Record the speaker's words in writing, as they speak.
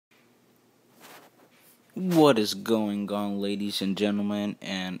What is going on, ladies and gentlemen?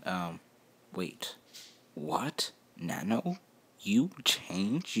 And wait, what? Nano? You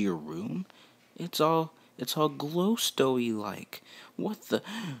changed your room? It's all glow stowy like. What the?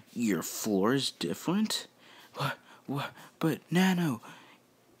 Your floor is different? What? What? But Nano,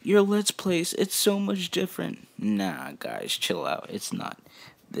 your Let's Plays, it's so much different. Nah, guys, chill out. It's not.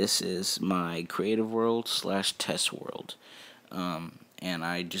 This is my creative world slash test world. And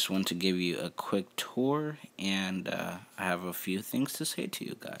I just want to give you a quick tour, and I have a few things to say to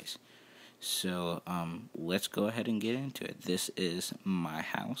you guys. So, let's go ahead and get into it. This is my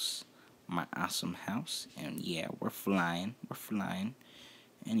house, my awesome house, and yeah, we're flying.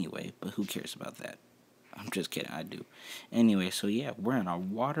 Anyway, but who cares about that? I'm just kidding, I do. Anyway, so yeah, we're in our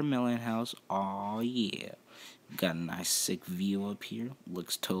watermelon house. Oh yeah. Got a nice sick view up here.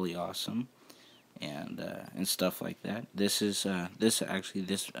 Looks totally awesome. And stuff like that. This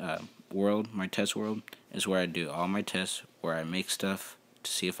world, my test world, is where I do all my tests, where I make stuff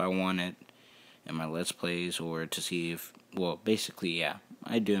to see if I want it in my Let's Plays, or to see if, well, basically, yeah,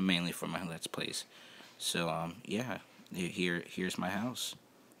 I do it mainly for my Let's Plays. So yeah, here's my house,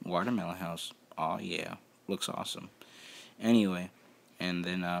 watermelon house. Oh yeah, looks awesome. Anyway, and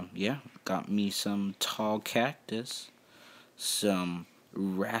then yeah, got me some tall cactus, some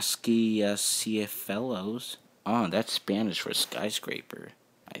rascaciefellos. Oh, that's Spanish for skyscraper,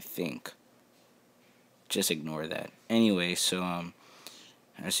 I think. Just ignore that. Anyway, so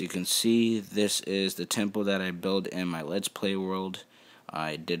as you can see, this is the temple that I built in my Let's Play world.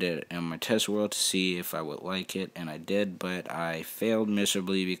 I did it in my test world to see if I would like it, and I did, but I failed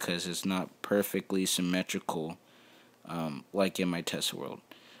miserably because it's not perfectly symmetrical like in my test world.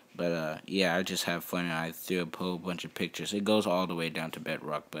 But yeah, I just have fun, and I threw up a whole bunch of pictures. It goes all the way down to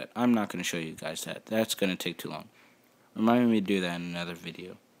bedrock, but I'm not going to show you guys that. That's going to take too long. Remind me to do that in another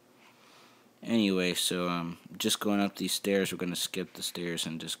video. Anyway, so just going up these stairs. We're going to skip the stairs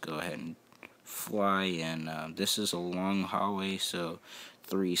and just go ahead and fly. And this is a long hallway, so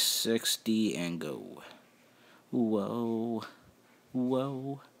 360 and go. Whoa.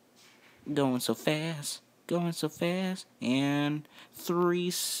 Whoa. Going so fast. Going so fast. And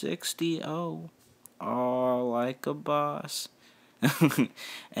 360. Oh, like a boss.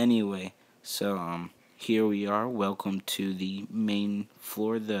 Anyway, so here we are. Welcome to the main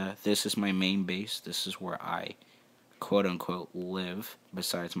floor. This is my main base. This is where I quote unquote live,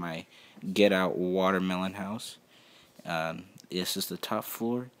 besides my get out watermelon house. This is the top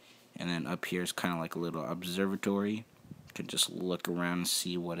floor, and then up here is kind of like a little observatory. You can just look around and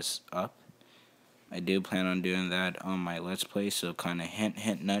see what is up. I do plan on doing that on my Let's Play, so kind of hint,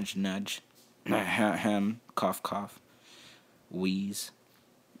 hint, nudge, nudge. Hem, cough, cough, wheeze.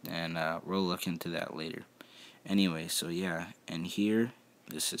 And we'll look into that later. Anyway, so yeah, and here,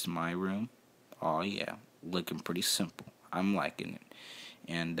 this is my room. Oh yeah, looking pretty simple. I'm liking it.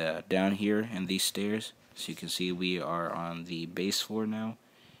 And down here in these stairs, so you can see we are on the base floor now.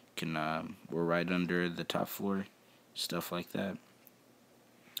 We're right under the top floor, stuff like that.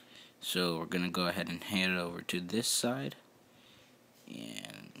 So we're gonna go ahead and head over to this side,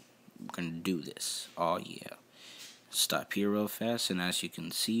 and we're gonna do this. Oh yeah. Stop here real fast, and as you can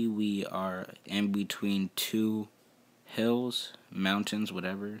see, we are in between two hills, mountains,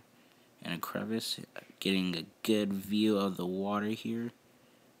 whatever, and a crevice, getting a good view of the water here.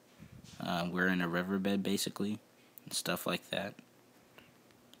 We're in a riverbed, basically, and stuff like that.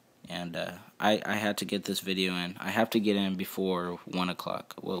 And I had to get this video in. I have to get in before 1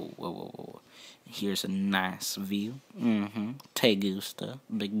 o'clock. Whoa. Here's a nice view. Te gusta,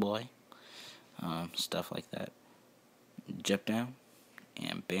 big boy. Stuff like that. Jump down,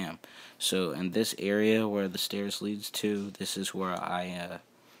 and bam. So in this area where the stairs leads to, this is where I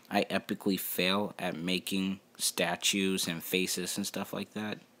epically fail at making statues and faces and stuff like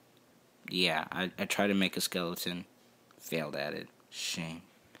that. Yeah, I tried to make a skeleton, failed at it. Shame.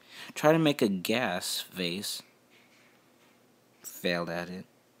 Try to make a gas vase, failed at it.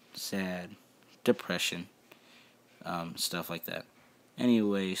 Sad. Depression. Stuff like that.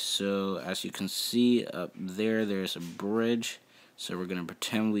 Anyway, so as you can see up there, there's a bridge. So we're going to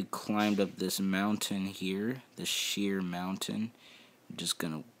pretend we climbed up this mountain here, this sheer mountain. I'm just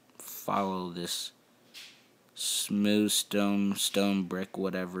going to follow this smooth stone, brick,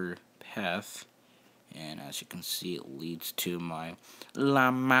 whatever path. And as you can see, it leads to my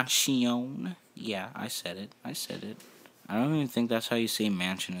La Mansion. Yeah, I said it. I don't even think that's how you say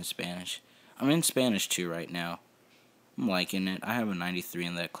mansion in Spanish. I'm in Spanish too right now. I'm liking it. I have a 93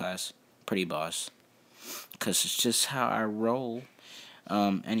 in that class. Pretty boss. Because it's just how I roll.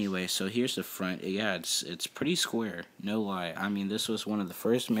 Anyway, so here's the front. Yeah, it's pretty square. No lie. I mean, this was one of the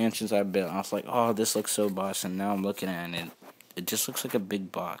first mansions I built. I was like, oh, this looks so boss. And now I'm looking at it, and it just looks like a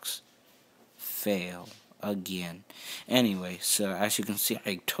big box. Fail again. Anyway, so as you can see,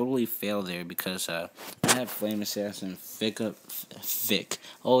 I totally failed there because I had Flame Assassin thick.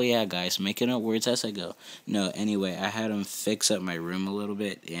 Oh yeah, guys, making up words as I go. No, anyway, I had him fix up my room a little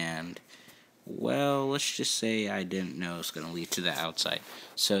bit, and well, let's just say I didn't know it's gonna lead to the outside.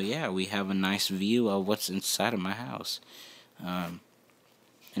 So yeah, we have a nice view of what's inside of my house.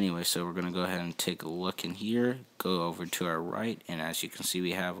 Anyway, so we're gonna go ahead and take a look in here. Go over to our right, and as you can see,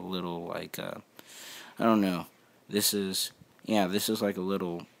 we have a little like I don't know. This is like a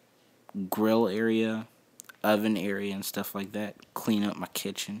little grill area, oven area, and stuff like that. Clean up my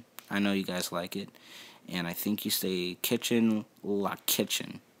kitchen. I know you guys like it, and I think you say kitchen la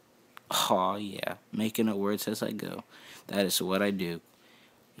kitchen. Oh yeah, making up words as I go. That is what I do.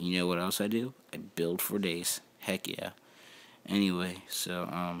 You know what else I do? I build for days. Heck yeah. Anyway,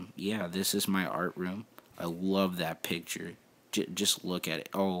 so yeah, this is my art room. I love that picture. Just look at it.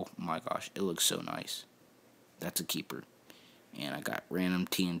 Oh my gosh, it looks so nice. That's a keeper. And I got random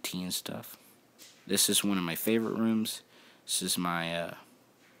TNT and stuff. This is one of my favorite rooms. This is my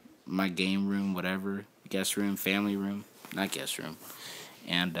my game room, whatever, guest room, family room, not guest room.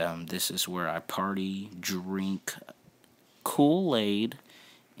 And this is where I party, drink Kool-Aid,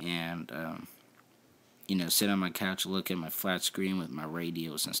 and you know, sit on my couch, look at my flat screen with my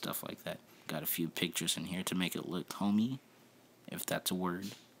radios and stuff like that. Got a few pictures in here to make it look homey, if that's a word.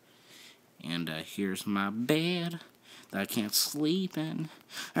 And here's my bed that I can't sleep in.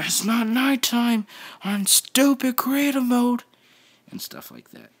 It's not nighttime. I'm stupid creative mode. And stuff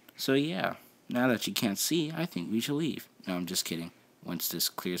like that. So yeah, now that you can't see, I think we should leave. No, I'm just kidding. Once this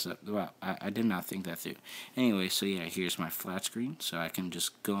clears up. Wow, I did not think that through. Anyway, so yeah, here's my flat screen. So I can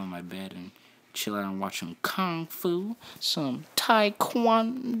just go in my bed and chill out and watch some Kung Fu, some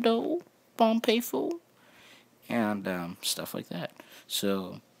Taekwondo, Bombay Fu, and stuff like that.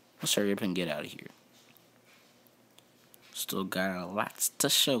 So let's hurry up and get out of here. Still got a lot to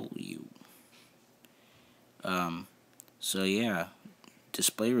show you. So yeah,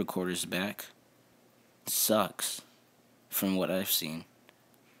 display recorder's back. Sucks, from what I've seen.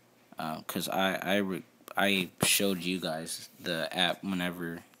 Cause I showed you guys the app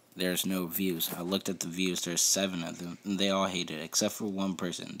whenever there's no views. I looked at the views. There's 7 of them, and they all hate it except for one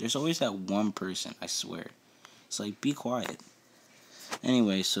person. There's always that one person. I swear. It's like, be quiet.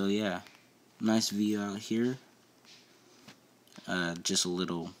 Anyway, so yeah, nice view out here. Just a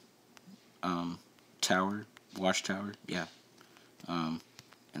little tower, watchtower, yeah, and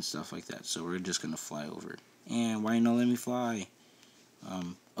stuff like that. So we're just gonna fly over. And why not let me fly?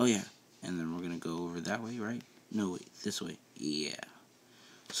 Oh yeah, and then we're gonna go over that way, right? No, wait, this way. Yeah.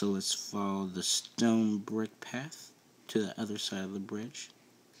 So let's follow the stone brick path to the other side of the bridge,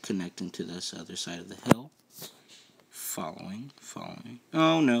 connecting to this other side of the hill. Following.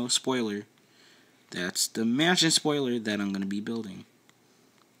 Oh no, spoiler. That's the mansion spoiler that I'm gonna be building.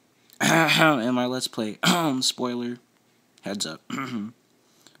 In my Let's Play, spoiler, heads up.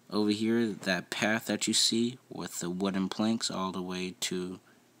 Over here, that path that you see with the wooden planks all the way to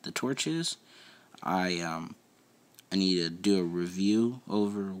the torches, I need to do a review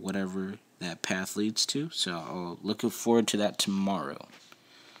over whatever that path leads to, so I'll looking forward to that tomorrow.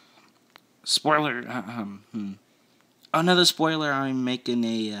 Spoiler, another spoiler, I'm making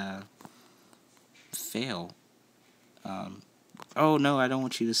a fail. Oh no, I don't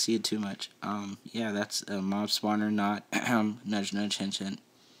want you to see it too much. Yeah, that's a mob spawner, not nudge, hint, hint,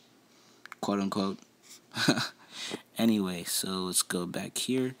 quote unquote. Anyway, so let's go back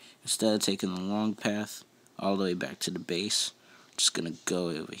here. Instead of taking the long path all the way back to the base, I'm just gonna go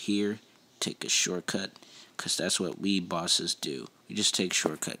over here, take a shortcut, because that's what we bosses do. We just take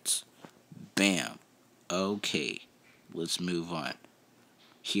shortcuts. Bam. Okay, let's move on.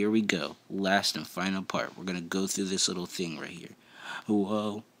 Here we go. Last and final part. We're gonna go through this little thing right here.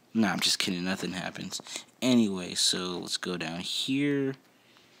 Whoa. Nah, I'm just kidding. Nothing happens. Anyway, so let's go down here.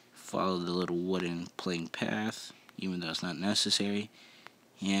 Follow the little wooden plank path, even though it's not necessary.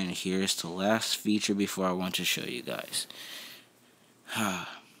 And here's the last feature before I want to show you guys.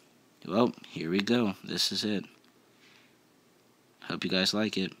 Well, here we go. This is it. Hope you guys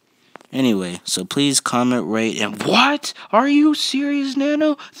like it. Anyway, so please comment, rate, and what? Are you serious,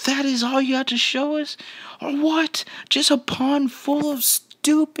 Nano? That is all you have to show us? Or what? Just a pond full of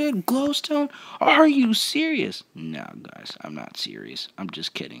stupid glowstone? Are you serious? No, guys, I'm not serious. I'm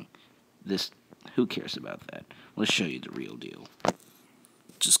just kidding. Who cares about that? Let's show you the real deal.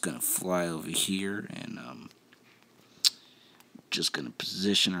 Just gonna fly over here and Just gonna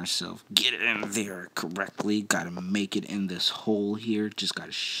position ourselves, get it in there correctly. Gotta make it in this hole here. Just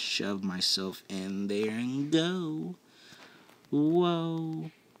gotta shove myself in there and go.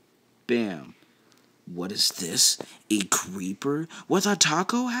 Whoa. Bam. What is this? A creeper with a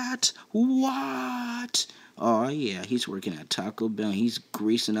taco hat? What? Oh, yeah, he's working at Taco Bell. He's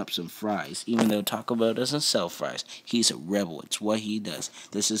greasing up some fries. Even though Taco Bell doesn't sell fries, he's a rebel. It's what he does.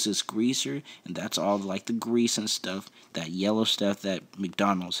 This is his greaser, and that's all like the grease and stuff, that yellow stuff that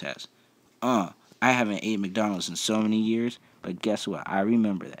McDonald's has. I haven't ate McDonald's in so many years, but guess what? I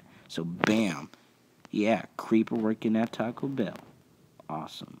remember that. So, bam. Yeah, creeper working at Taco Bell.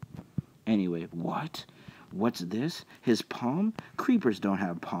 Awesome. Anyway, what? What's this? His palm? Creepers don't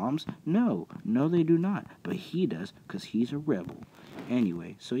have palms. No, they do not. But he does, because he's a rebel.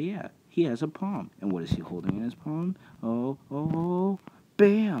 Anyway, so yeah, he has a palm. And what is he holding in his palm? Oh,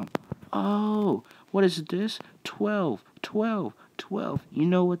 bam. Oh, what is this? 12. You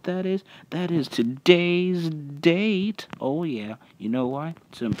know what that is? That is today's date. Oh, yeah. You know why?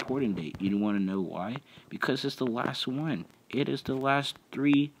 It's an important date. You want to know why? Because it's the last one. It is the last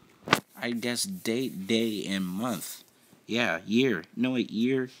 3, I guess, date, day, and month. Yeah, year. No, wait,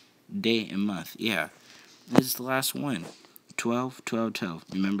 year, day, and month. Yeah. This is the last one. 12, 12, 12.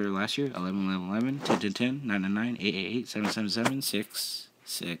 Remember last year? 11, 11, 11, 10, 10, 10, 9, 9, 9, 8, 8, 8, 7, 7, 7, 6,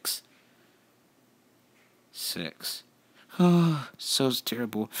 6, 6. Oh, so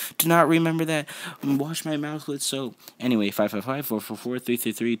terrible. Do not remember that. Wash my mouth with soap. Anyway, 555 444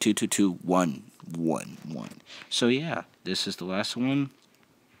 333 222 111. So yeah, this is the last one.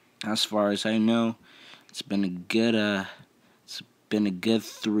 As far as I know, it's been a good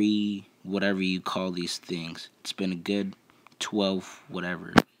 3, whatever you call these things. It's been a good 12,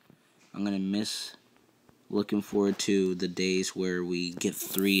 whatever. I'm gonna miss looking forward to the days where we get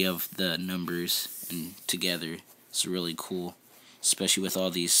 3 of the numbers and together. It's really cool, especially with all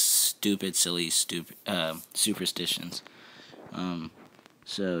these silly superstitions.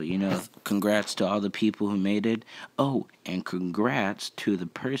 So, congrats to all the people who made it. Oh, and congrats to the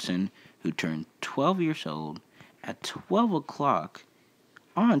person who turned 12 years old at 12 o'clock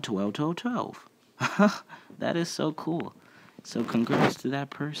on 12/12/12. That is so cool. So, congrats to that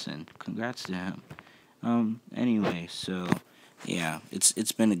person. Congrats to him. Anyway, so, yeah,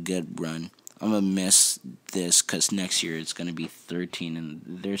 it's been a good run. I'm gonna miss this because next year it's gonna be 13, and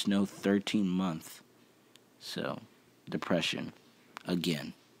there's no 13 month. So, depression.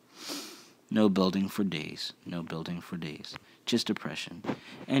 Again. No building for days. Just depression.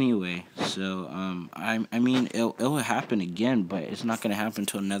 Anyway, so, I mean, it'll happen again, but it's not gonna happen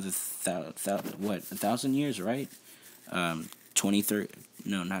until another 1,000 years, right? 2013,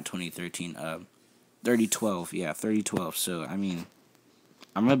 no, not 2013, 3012, yeah, 3012, so, I mean,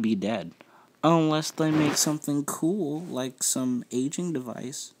 I'm gonna be dead. Unless they make something cool, like some aging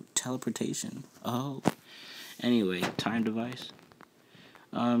device, teleportation. Oh. Anyway, time device.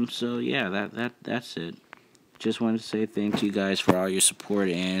 So yeah, that's it. Just wanted to say thank you guys for all your support,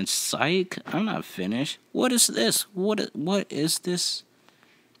 and psych, I'm not finished. What is this? What is this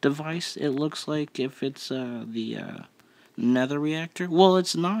device? It looks like if it's the nether reactor. Well,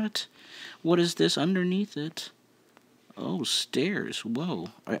 it's not. What is this underneath it? Oh, stairs. Whoa.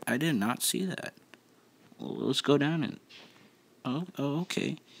 I did not see that. Well, let's go down and... Oh,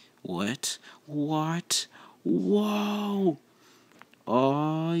 okay. What? Whoa.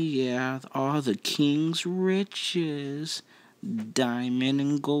 Oh, yeah. All the king's riches. Diamond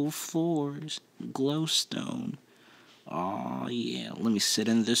and gold floors. Glowstone. Oh, yeah. Let me sit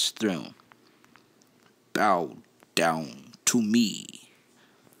in this throne. Bow down to me.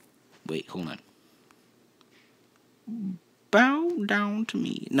 Wait, hold on. Bow down to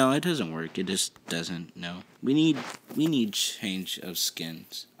me. No, it doesn't work. It just doesn't. No. We need change of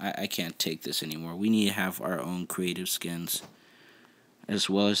skins. I can't take this anymore. We need to have our own creative skins. As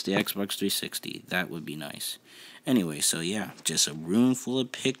well as the Xbox 360. That would be nice. Anyway, so yeah. Just a room full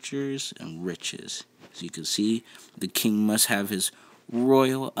of pictures and riches. As you can see, the king must have his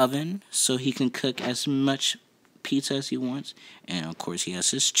royal oven so he can cook as much pizza as he wants. And of course, he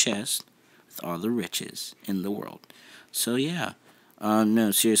has his chest with all the riches in the world. So yeah,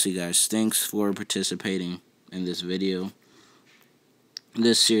 no, seriously guys, thanks for participating in this video.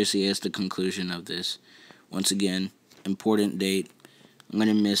 This seriously is the conclusion of this. Once again, important date. I'm going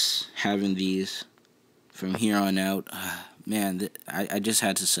to miss having these from here on out. Man, I just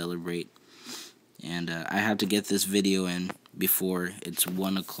had to celebrate. And I have to get this video in before it's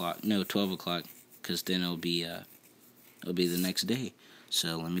 1 o'clock, no, 12 o'clock, because then it'll be the next day.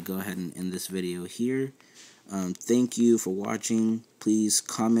 So let me go ahead and end this video here. Thank you for watching. Please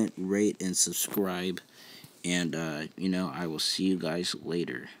comment, rate, and subscribe. And I will see you guys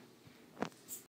later.